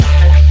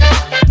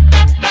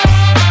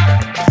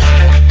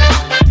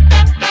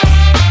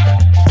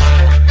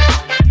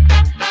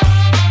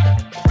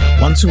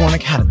One-to-One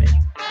Academy.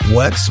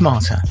 Work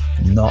smarter,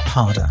 not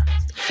harder.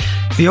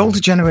 The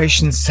older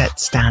generation set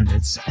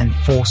standards,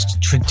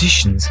 enforced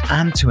traditions,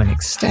 and to an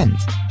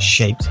extent,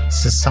 shaped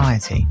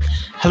society.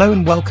 Hello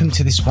and welcome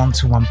to this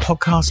One-to-One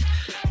podcast.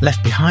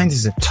 Left Behind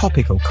is a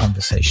topical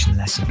conversation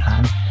lesson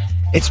plan.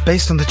 It's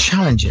based on the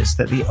challenges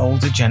that the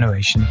older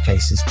generation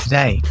faces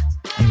today.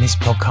 In this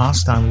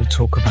podcast, I will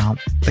talk about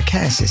the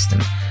care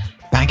system,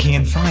 banking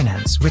and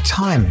finance,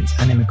 retirement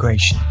and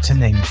immigration, to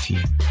name a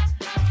few.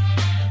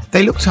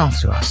 They looked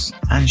after us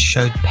and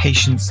showed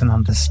patience and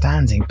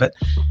understanding, but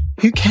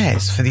who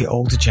cares for the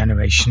older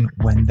generation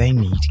when they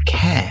need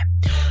care?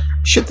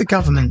 Should the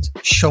government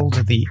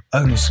shoulder the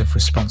onus of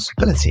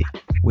responsibility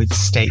with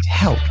state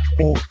help,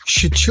 or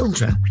should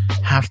children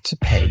have to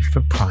pay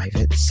for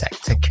private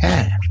sector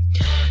care?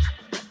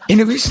 In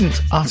a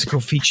recent article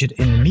featured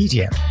in the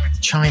media,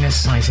 China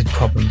cited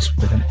problems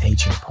with an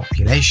aging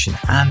population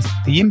and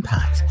the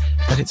impact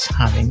that it's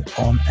having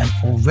on an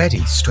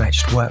already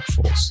stretched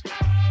workforce.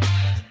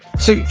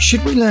 So,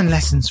 should we learn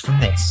lessons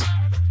from this?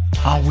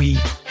 Are we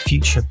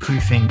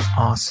future-proofing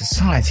our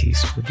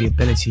societies with the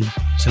ability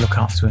to look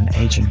after an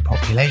aging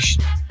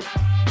population?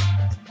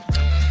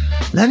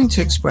 Learning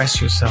to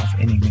express yourself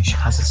in English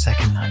as a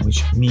second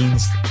language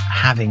means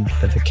having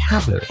the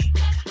vocabulary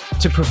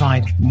to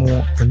provide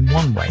more than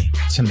one way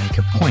to make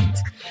a point.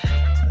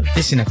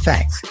 This, in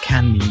effect,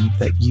 can mean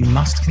that you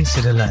must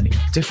consider learning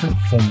different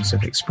forms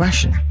of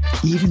expression,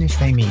 even if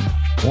they mean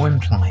or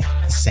imply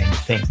the same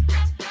thing.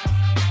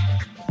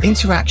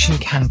 Interaction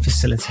can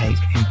facilitate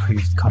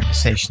improved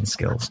conversation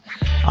skills.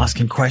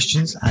 Asking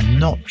questions and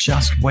not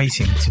just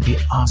waiting to be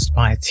asked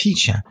by a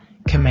teacher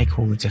can make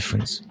all the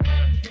difference.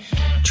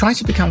 Try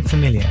to become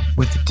familiar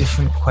with the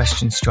different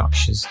question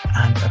structures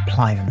and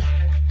apply them.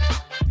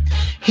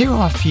 Here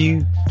are a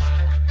few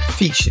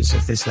features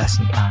of this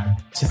lesson plan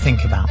to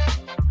think about.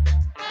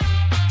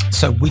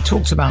 So we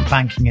talked about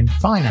banking and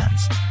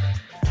finance.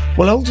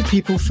 Well, older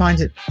people find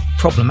it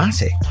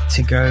problematic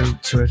to go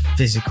to a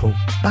physical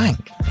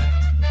bank.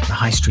 The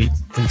high street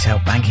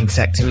retail banking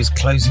sector is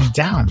closing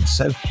down.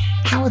 So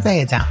how are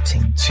they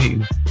adapting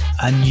to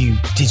a new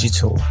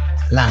digital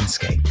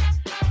landscape?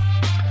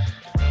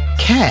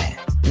 Care.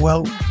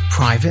 Well,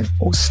 private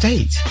or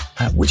state?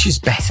 Which is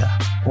better?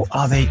 Or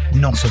are they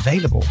not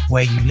available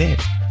where you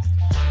live?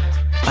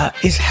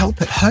 Is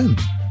help at home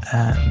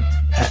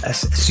a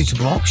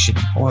suitable option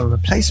or a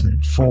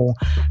replacement for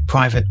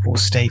private or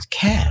state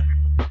care?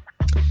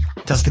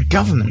 Does the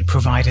government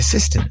provide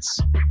assistance?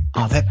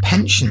 Are there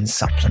pension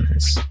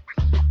supplements?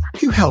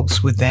 Who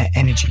helps with their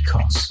energy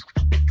costs?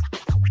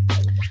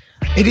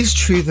 It is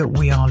true that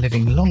we are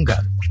living longer.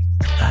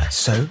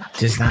 So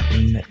does that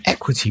mean that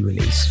equity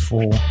release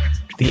for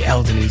the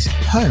elderly's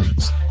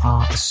homes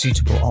are a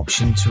suitable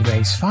option to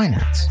raise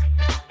finance?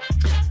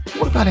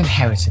 What about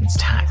inheritance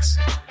tax?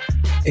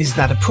 Is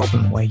that a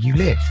problem where you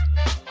live?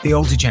 The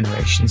older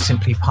generation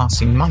simply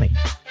passing money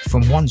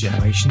from one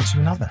generation to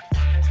another?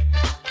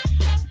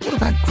 What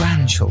about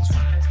grandchildren?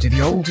 Do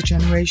the older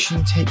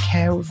generation take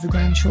care of the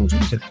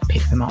grandchildren? Do they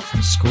pick them up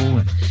from school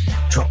and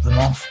drop them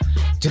off?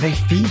 Do they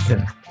feed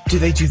them? Do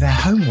they do their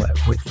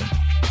homework with them?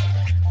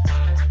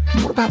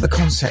 What about the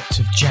concept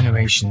of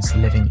generations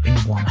living in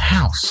one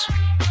house?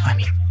 I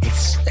mean,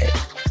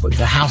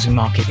 the housing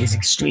market is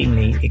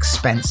extremely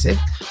expensive.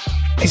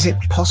 Is it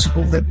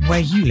possible that where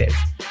you live,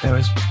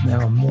 there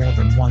are more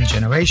than one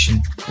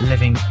generation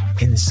living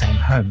in the same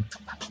home?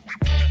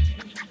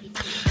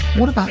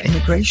 What about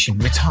immigration,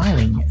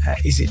 retiring?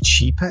 Is it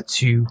cheaper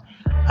to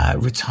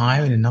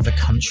retire in another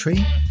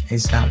country?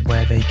 Is that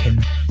where they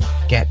can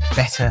get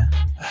better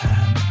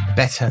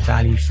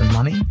value for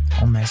money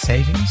on their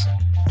savings?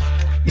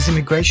 Is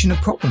immigration a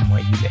problem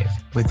where you live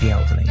with the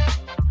elderly?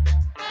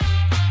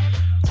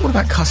 What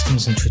about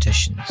customs and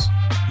traditions?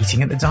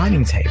 Eating at the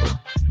dining table,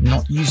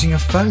 not using a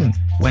phone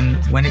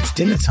when it's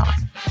dinner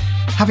time,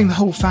 having the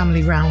whole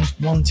family round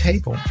one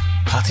table,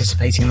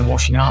 participating in the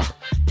washing up,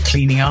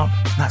 cleaning up,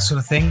 that sort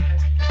of thing.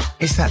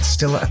 Is that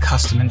still a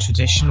custom and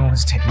tradition, or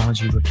has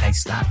technology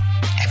replaced that?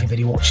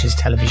 Everybody watches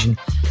television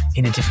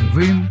in a different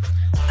room,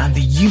 and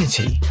the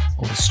unity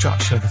or the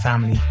structure of the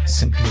family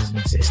simply doesn't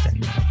exist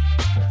anymore.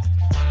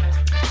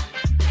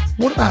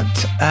 What about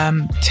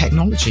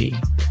technology?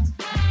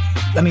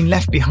 I mean,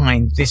 Left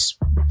Behind, this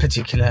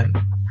particular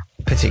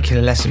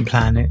lesson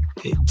plan,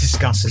 it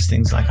discusses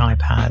things like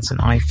iPads and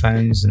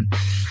iPhones and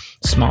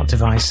smart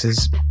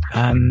devices.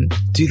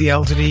 Do the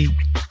elderly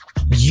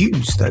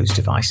use those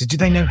devices? Do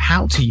they know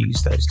how to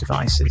use those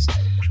devices?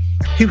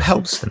 Who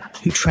helps them?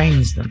 Who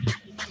trains them?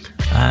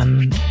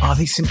 Are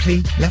they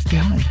simply left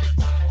behind?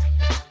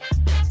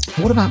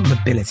 What about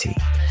mobility,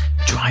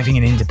 driving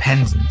and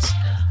independence?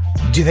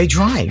 Do they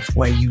drive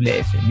where you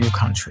live in your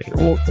country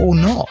or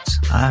not?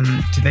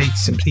 Do they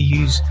simply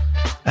use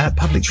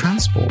public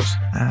transport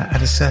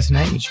at a certain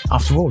age?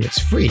 After all, it's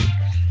free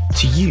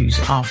to use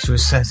after a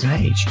certain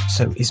age.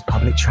 So is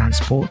public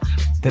transport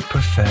the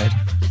preferred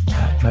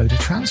mode of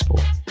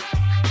transport?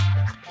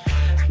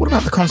 What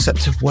about the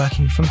concept of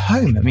working from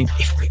home? I mean,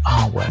 if we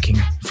are working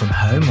from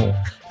home, or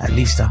at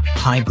least a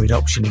hybrid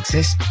option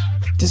exists,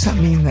 does that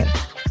mean that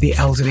the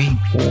elderly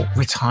or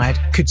retired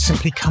could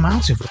simply come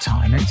out of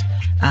retirement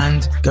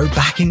and go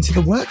back into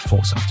the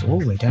workforce? After all,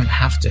 they don't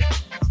have to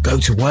go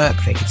to work.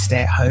 They could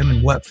stay at home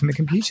and work from a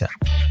computer.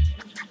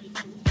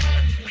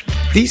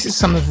 These are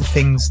some of the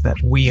things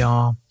that we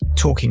are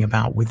talking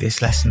about with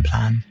this lesson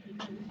plan.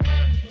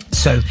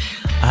 So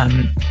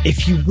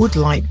if you would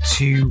like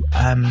to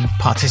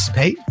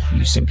participate,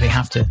 you simply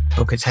have to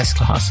book a test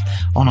class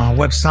on our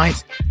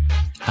website,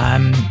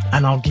 and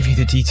I'll give you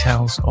the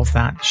details of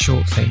that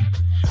shortly.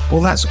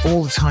 Well, that's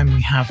all the time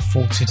we have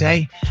for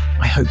today.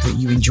 I hope that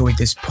you enjoyed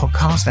this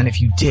podcast, and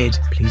if you did,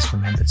 please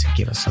remember to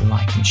give us a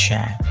like and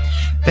share.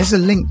 There's a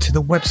link to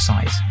the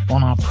website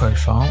on our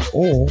profile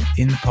or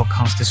in the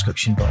podcast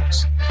description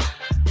box.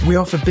 We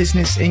offer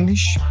business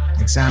English,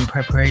 exam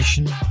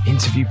preparation,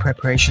 interview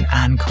preparation,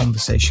 and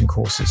conversation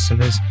courses, so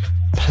there's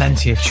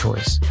plenty of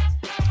choice.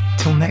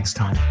 Till next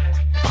time,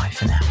 bye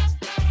for now.